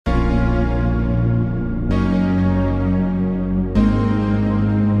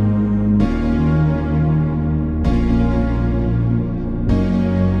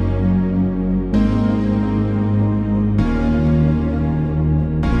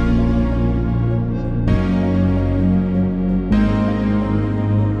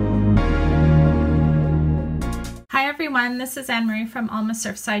everyone, this is Anne-Marie from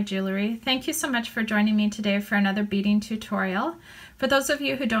DIYJewelry. Thank you so much for joining me today for another beading tutorial. For those of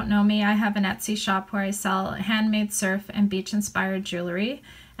you who don't know me, I have an Etsy shop where I sell handmade surf and beach inspired jewelry,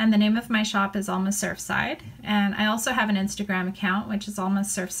 and the name of my shop is Alma Surfside, and I also have an Instagram account which is Alma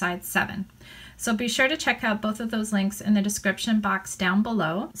Surfside 7. So be sure to check out both of those links in the description box down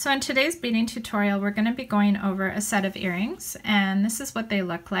below. So in today's beading tutorial we're going to be going over a set of earrings, and this is what they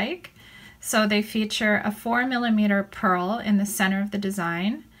look like. So they feature a 4mm pearl in the center of the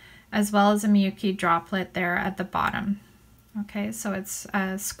design, as well as a Miyuki droplet there at the bottom. Okay, so it's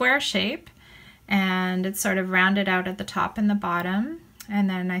a square shape, and it's sort of rounded out at the top and the bottom.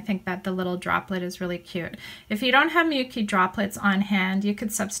 And then I think that the little droplet is really cute. If you don't have Miyuki droplets on hand, you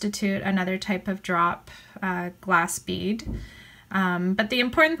could substitute another type of drop glass bead. But the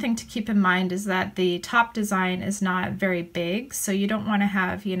important thing to keep in mind is that the top design is not very big, so you don't want to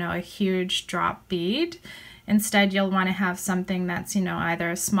have, a huge drop bead. Instead, you'll want to have something that's,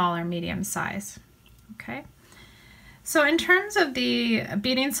 either a small or medium size. Okay. So in terms of the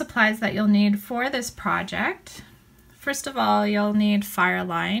beading supplies that you'll need for this project, first of all, you'll need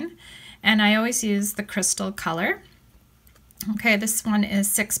Fireline, and I always use the crystal color. Okay, this one is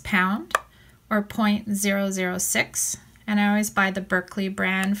 6 pound or 0.006. And I always buy the Berkeley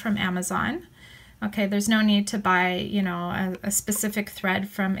brand from Amazon. Okay, there's no need to buy, a specific thread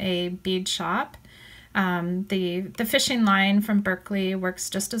from a bead shop. The fishing line from Berkeley works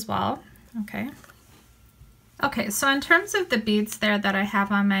just as well. Okay. Okay, so in terms of the beads there that I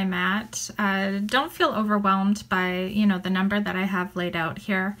have on my mat, don't feel overwhelmed by, the number that I have laid out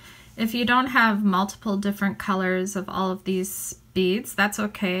here. If you don't have multiple different colors of all of these beads, that's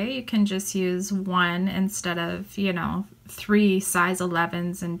okay. You can just use one instead of, 3 size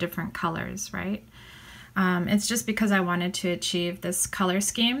 11s in different colors, right? It's just because I wanted to achieve this color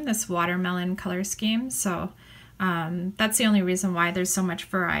scheme, this watermelon color scheme. So that's the only reason why there's so much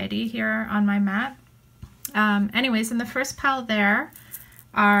variety here on my mat. Anyways, in the first pile there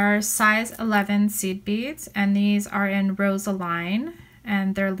are size 11 seed beads, and these are in Rosaline,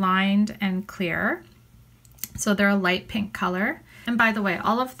 and they're lined and clear. So they're a light pink color. And by the way,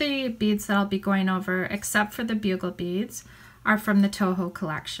 all of the beads that I'll be going over, except for the bugle beads, are from the Toho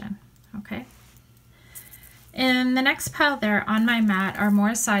collection. Okay. In the next pile there on my mat are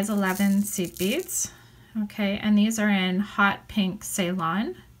more size 11 seed beads. Okay, and these are in hot pink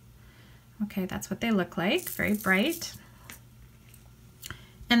Ceylon. Okay, that's what they look like, very bright.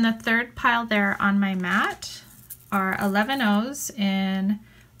 In the third pile there on my mat are 11 O's in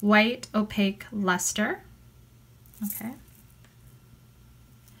white opaque luster. Okay.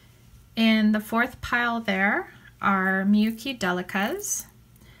 In the fourth pile there are Miyuki delicas.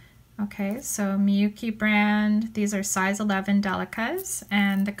 Okay, so Miyuki brand, these are size 11 delicas,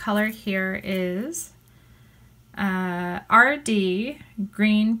 and the color here is RD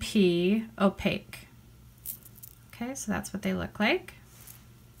green pea opaque. Okay, so that's what they look like.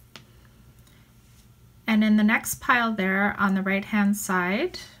 And in the next pile there on the right hand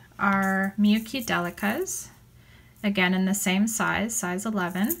side are Miyuki delicas, again in the same size, size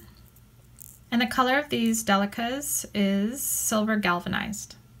 11. And the color of these delicas is silver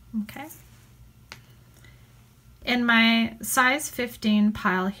galvanized. Okay. In my size 15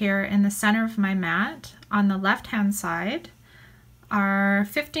 pile here in the center of my mat, on the left hand side, are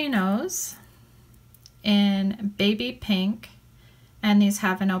 15 O's in baby pink, and these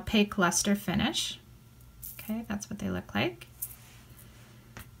have an opaque luster finish. Okay, that's what they look like.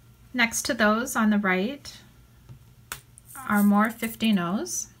 Next to those on the right are more 15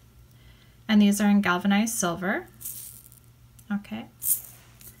 O's, and these are in galvanized silver. Okay.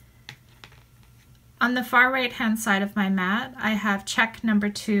 On the far right hand side of my mat, I have check number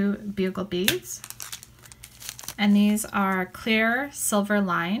 2 bugle beads, and these are clear silver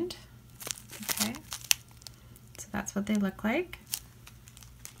lined. Okay, so that's what they look like.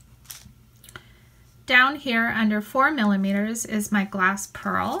 Down here under 4mm is my glass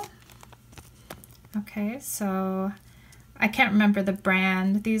pearl. Okay, so I can't remember the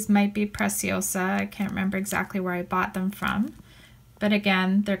brand. These might be Preciosa. I can't remember exactly where I bought them from. But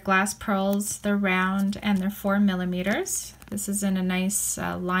again, they're glass pearls, they're round, and they're 4mm. This is in a nice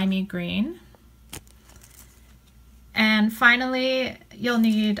limey green. And finally, you'll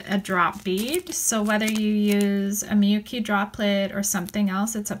need a drop bead. So whether you use a Miyuki droplet or something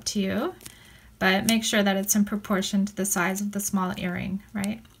else, it's up to you. But make sure that it's in proportion to the size of the small earring,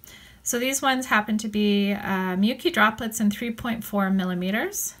 right? So these ones happen to be Miyuki droplets in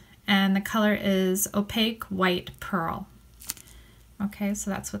 3.4mm, and the color is opaque white pearl. Okay, so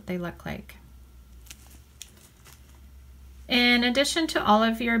that's what they look like. In addition to all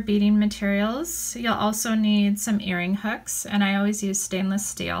of your beading materials, you'll also need some earring hooks, and I always use stainless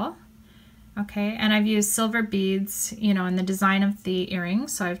steel. Okay, and I've used silver beads, you know, in the design of the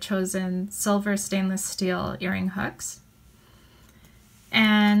earrings, so I've chosen silver stainless steel earring hooks.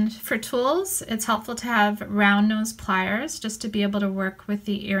 And for tools, it's helpful to have round nose pliers just to be able to work with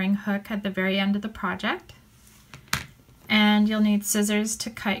the earring hook at the very end of the project. And you'll need scissors to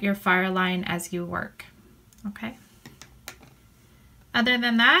cut your fire line as you work. Okay. Other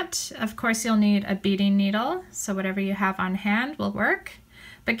than that, of course, you'll need a beading needle, so whatever you have on hand will work.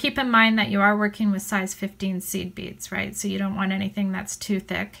 But keep in mind that you are working with size 15 seed beads, right? So you don't want anything that's too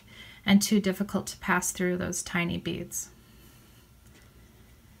thick and too difficult to pass through those tiny beads.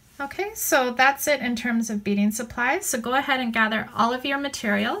 Okay, so that's it in terms of beading supplies. So go ahead and gather all of your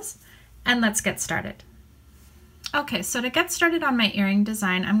materials and let's get started. Okay, so to get started on my earring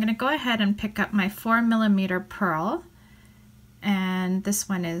design, I'm going to go ahead and pick up my 4mm pearl, and this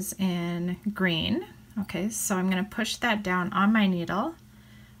one is in green. Okay, so I'm going to push that down on my needle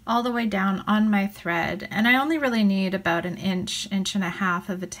all the way down on my thread, and I only really need about an inch, inch and a half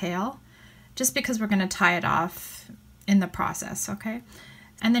of a tail, just because we're going to tie it off in the process. Okay,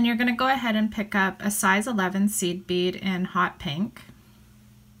 and then you're going to go ahead and pick up a size 11 seed bead in hot pink,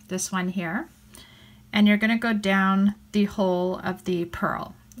 this one here, and you're going to go down the hole of the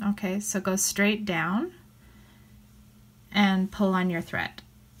pearl. Okay, so go straight down and pull on your thread.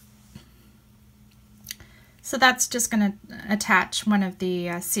 So that's just going to attach one of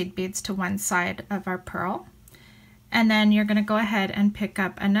the seed beads to one side of our pearl. And then you're going to go ahead and pick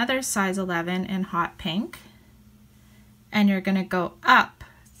up another size 11 in hot pink, and you're going to go up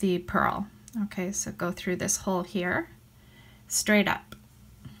the pearl. Okay, so go through this hole here, straight up,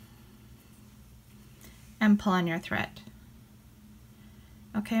 and pull on your thread.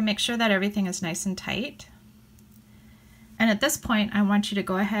 Okay, make sure that everything is nice and tight. And at this point, I want you to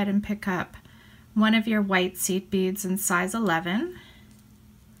go ahead and pick up one of your white seed beads in size 11,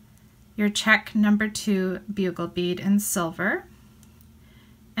 your check number 2 bugle bead in silver,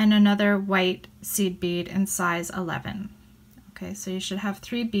 and another white seed bead in size 11. Okay, so you should have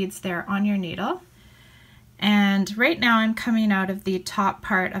 3 beads there on your needle. And right now I'm coming out of the top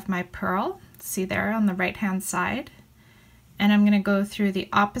part of my pearl, see there on the right hand side, and I'm going to go through the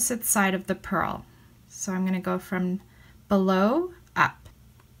opposite side of the pearl. So I'm going to go from below up,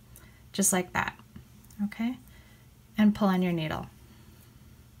 just like that. Okay, and pull on your needle.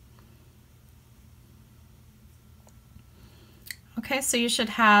 Okay, so you should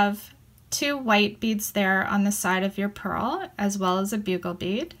have 2 white beads there on the side of your pearl, as well as a bugle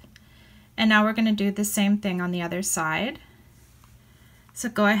bead. And now we're going to do the same thing on the other side. So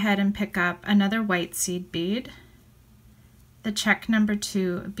go ahead and pick up another white seed bead, the check number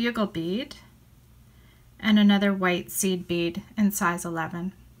 2 bugle bead, and another white seed bead in size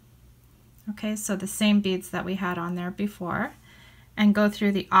 11. Okay, so the same beads that we had on there before, and go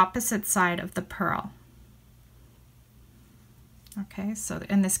through the opposite side of the pearl. Okay, so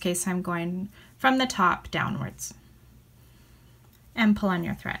in this case I'm going from the top downwards, and pull on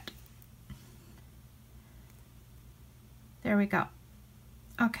your thread. There we go.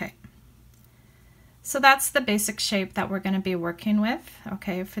 Okay, so that's the basic shape that we're going to be working with,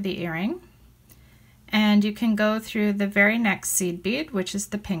 okay, for the earring. And you can go through the very next seed bead, which is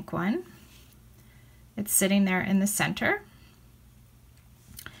the pink one. It's sitting there in the center.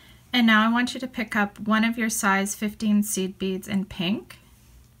 And now I want you to pick up one of your size 15 seed beads in pink,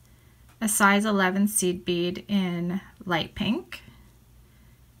 a size 11 seed bead in light pink,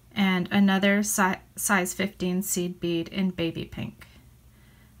 and another size 15 seed bead in baby pink.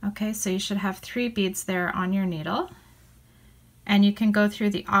 Okay, so you should have 3 beads there on your needle, and you can go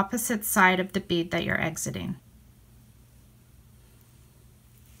through the opposite side of the bead that you're exiting.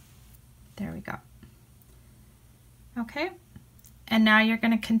 There we go. Okay, and now you're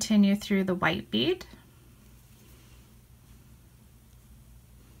going to continue through the white bead.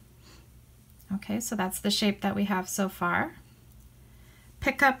 Okay, so that's the shape that we have so far.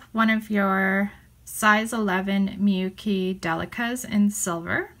 Pick up one of your size 11 Miyuki delicas in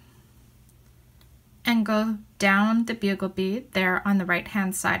silver and go down the bugle bead there on the right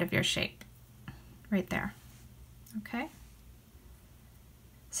hand side of your shape, right there. Okay,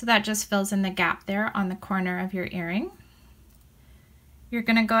 so that just fills in the gap there on the corner of your earring. You're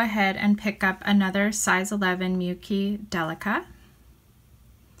going to go ahead and pick up another size 11 Miyuki delica,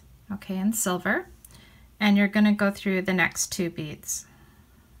 okay, in silver, and you're going to go through the next 2 beads.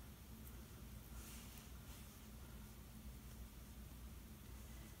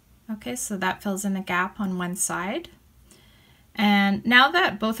 Okay, so that fills in the gap on one side. And now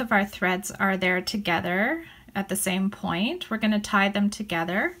that both of our threads are there together, at the same point. We're going to tie them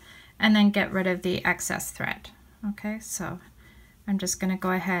together and then get rid of the excess thread. Okay, so I'm just going to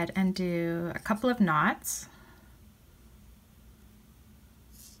go ahead and do a couple of knots.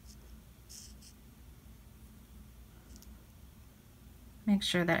 Make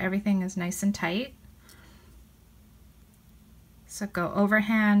sure that everything is nice and tight. So go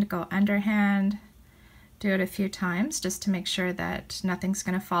overhand, go underhand, do it a few times just to make sure that nothing's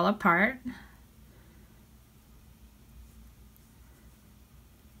going to fall apart.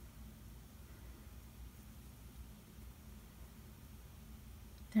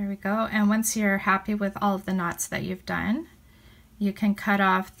 There we go. And once you're happy with all of the knots that you've done, you can cut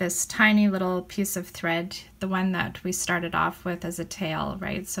off this tiny little piece of thread, the one that we started off with as a tail,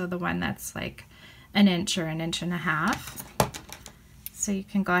 right? So the one that's like an inch or an inch and a half. So you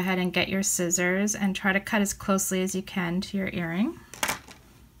can go ahead and get your scissors and try to cut as closely as you can to your earring.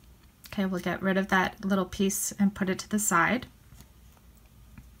 Okay, we'll get rid of that little piece and put it to the side.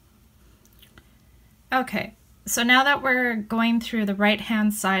 Okay, so now that we're going through the right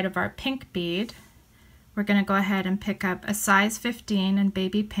hand side of our pink bead, we're going to go ahead and pick up a size 15 in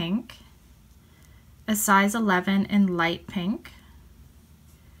baby pink, a size 11 in light pink,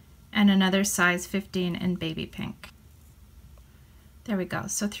 and another size 15 in baby pink. There we go.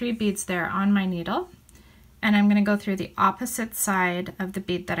 So 3 beads there on my needle, and I'm going to go through the opposite side of the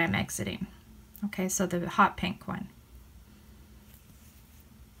bead that I'm exiting. Okay, so the hot pink one.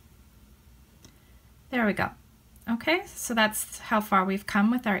 There we go. Okay, so that's how far we've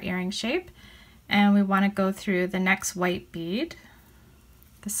come with our earring shape, and we want to go through the next white bead,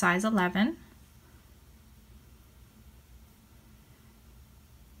 the size 11.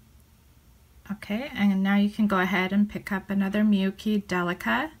 Okay, and now you can go ahead and pick up another Miyuki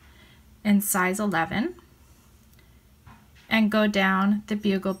delica in size 11 and go down the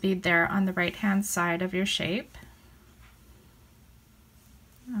bugle bead there on the right hand side of your shape.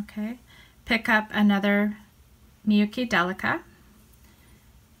 Okay, pick up another Miyuki delica,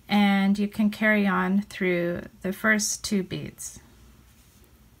 and you can carry on through the first 2 beads.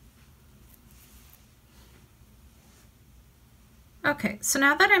 Okay, so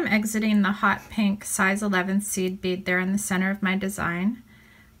now that I'm exiting the hot pink size 11 seed bead there in the center of my design,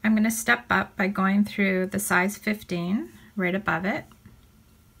 I'm going to step up by going through the size 15 right above it.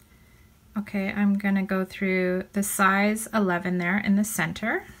 Okay, I'm going to go through the size 11 there in the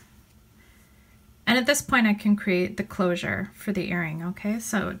center. And at this point I can create the closure for the earring. Okay,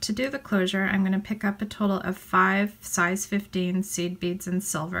 so to do the closure, I'm going to pick up a total of 5 size 15 seed beads in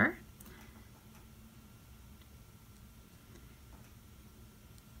silver.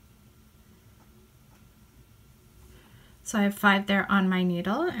 So I have 5 there on my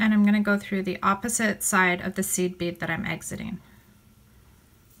needle, and I'm going to go through the opposite side of the seed bead that I'm exiting.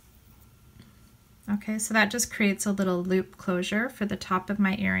 Okay, so that just creates a little loop closure for the top of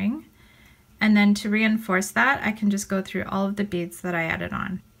my earring. And then to reinforce that, I can just go through all of the beads that I added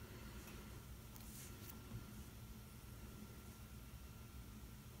on.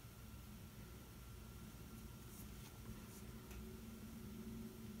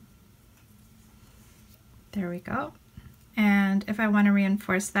 There we go. And if I want to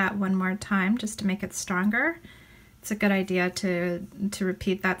reinforce that one more time just to make it stronger, it's a good idea to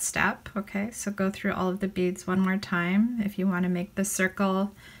repeat that step. Okay, so go through all of the beads one more time if you want to make the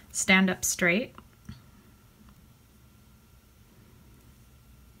circle stand up straight.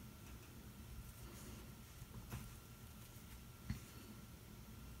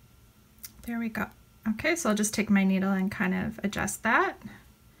 There we go. Okay, so I'll just take my needle and kind of adjust that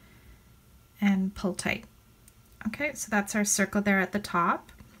and pull tight. Okay, so that's our circle there at the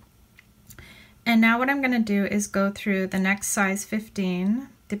top. And now what I'm going to do is go through the next size 15,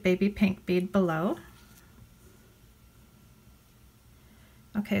 the baby pink bead below.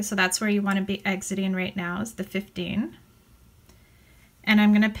 Okay, so that's where you want to be exiting right now, is the 15. And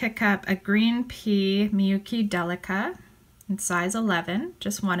I'm going to pick up a green pea Miyuki delica in size 11,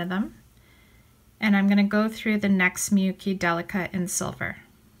 just one of them. And I'm going to go through the next Miyuki delica in silver,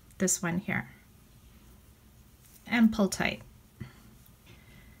 this one here, and pull tight.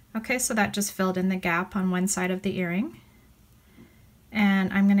 Okay, so that just filled in the gap on one side of the earring.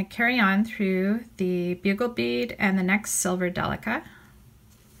 And I'm going to carry on through the bugle bead and the next silver delica.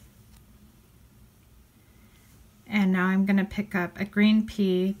 And now I'm going to pick up a green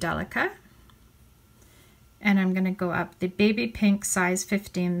pea delica, and I'm going to go up the baby pink size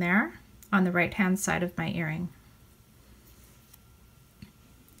 15 there on the right hand side of my earring.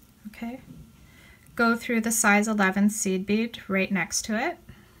 Okay, go through the size 11 seed bead right next to it,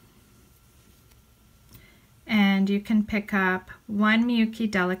 and you can pick up one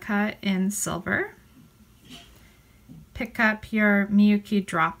Miyuki delica in silver, pick up your Miyuki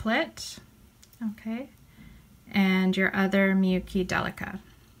droplet, okay, and your other Miyuki delica.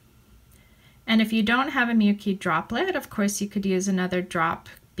 And if you don't have a Miyuki droplet, of course you could use another drop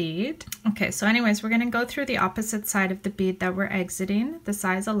bead. Okay, so anyways, we're going to go through the opposite side of the bead that we're exiting, the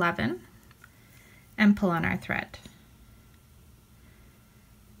size 11, and pull on our thread.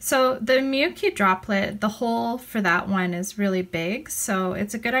 So the Miyuki droplet, the hole for that one is really big, so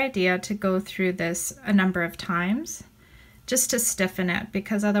it's a good idea to go through this a number of times just to stiffen it,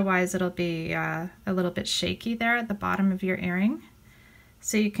 because otherwise it'll be a little bit shaky there at the bottom of your earring.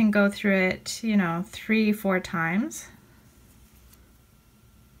 So you can go through it, you know, 3-4 times.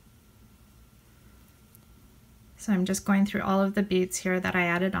 So I'm just going through all of the beads here that I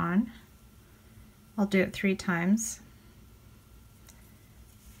added on. I'll do it 3 times.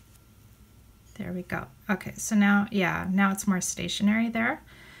 There we go. Okay, so now, yeah, now it's more stationary there.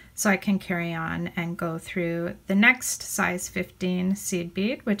 So I can carry on and go through the next size 15 seed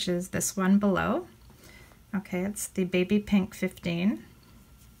bead, which is this one below. Okay, it's the baby pink 15.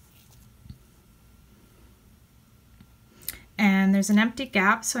 And there's an empty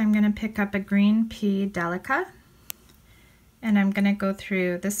gap, so I'm going to pick up a green pea delica, and I'm going to go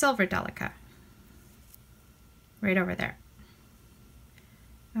through the silver delica right over there.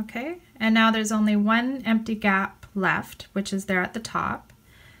 Okay, and now there's only one empty gap left, which is there at the top.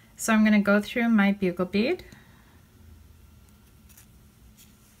 So I'm going to go through my bugle bead,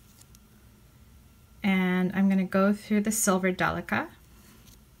 and I'm going to go through the silver delica,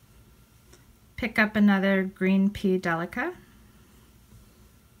 pick up another green pea delica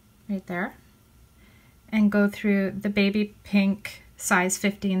right there, and go through the baby pink size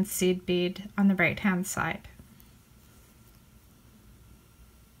 15 seed bead on the right hand side.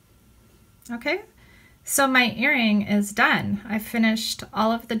 Okay, so my earring is done. I finished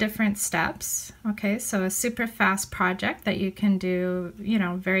all of the different steps. Okay, so a super fast project that you can do, you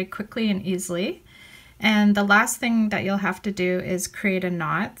know, very quickly and easily. And the last thing that you'll have to do is create a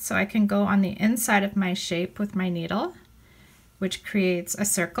knot. So I can go on the inside of my shape with my needle, which creates a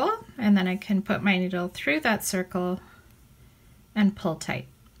circle, and then I can put my needle through that circle and pull tight.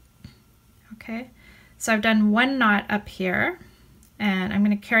 Okay, so I've done one knot up here, and I'm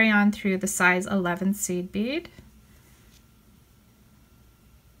going to carry on through the size 11 seed bead,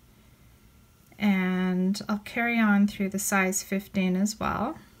 and I'll carry on through the size 15 as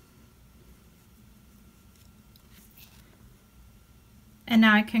well. And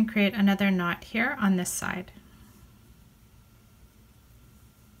now I can create another knot here on this side.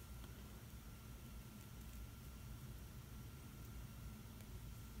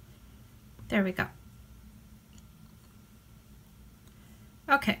 There we go.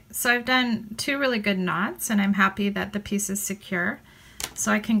 Okay, so I've done 2 really good knots, and I'm happy that the piece is secure.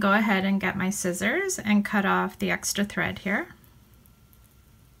 So I can go ahead and get my scissors and cut off the extra thread here.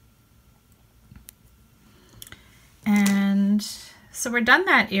 And so we're done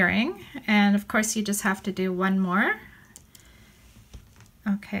that earring, and of course you just have to do one more.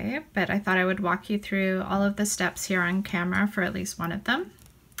 Okay, but I thought I would walk you through all of the steps here on camera for at least one of them.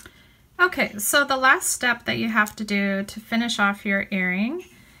 Okay, so the last step that you have to do to finish off your earring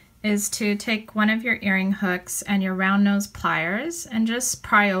is to take one of your earring hooks and your round nose pliers and just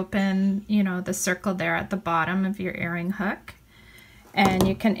pry open, you know, the circle there at the bottom of your earring hook. And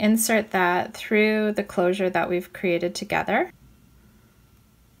you can insert that through the closure that we've created together.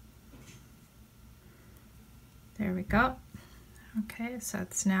 There we go. Okay, so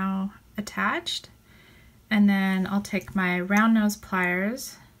it's now attached. And then I'll take my round nose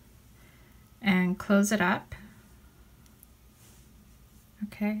pliers and close it up.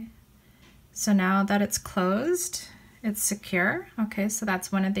 Okay, so now that it's closed, it's secure. Okay, so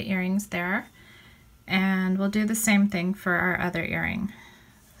that's one of the earrings there. And we'll do the same thing for our other earring.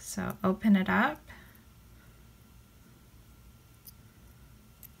 So open it up.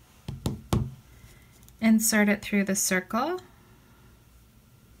 Insert it through the circle.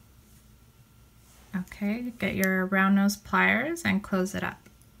 Okay, get your round nose pliers and close it up.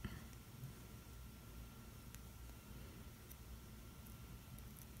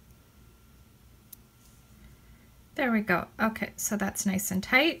 There we go. Okay, so that's nice and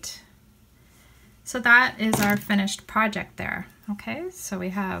tight. So that is our finished project there. Okay, so we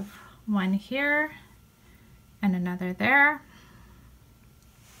have one here and another there.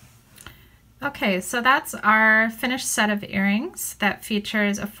 Okay, so that's our finished set of earrings that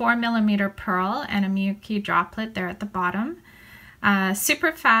features a 4mm pearl and a Miyuki droplet there at the bottom.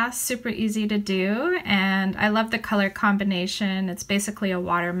 Super fast, super easy to do, and I love the color combination. It's basically a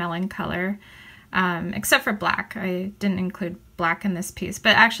watermelon color. Except for black. I didn't include black in this piece,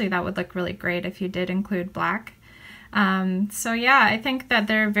 but actually that would look really great if you did include black. So yeah, I think that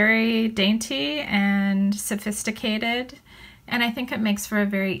they're very dainty and sophisticated, and I think it makes for a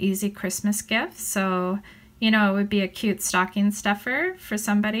very easy Christmas gift. So, you know, it would be a cute stocking stuffer for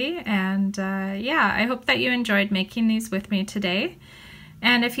somebody. And yeah, I hope that you enjoyed making these with me today.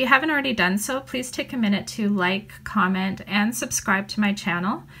 And if you haven't already done so, please take a minute to like, comment, and subscribe to my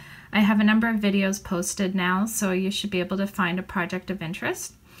channel. I have a number of videos posted now, so you should be able to find a project of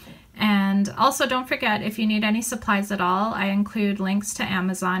interest. And also don't forget, if you need any supplies at all, I include links to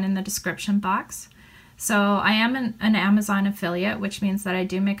Amazon in the description box. So I am an Amazon affiliate, which means that I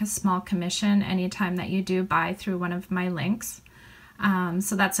do make a small commission anytime that you do buy through one of my links.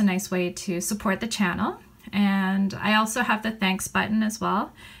 So that's a nice way to support the channel. And I also have the thanks button as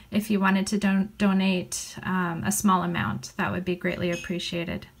well. If you wanted to donate a small amount, that would be greatly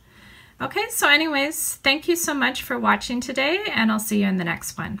appreciated. Okay, so anyways, thank you so much for watching today, and I'll see you in the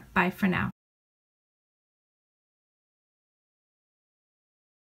next one. Bye for now.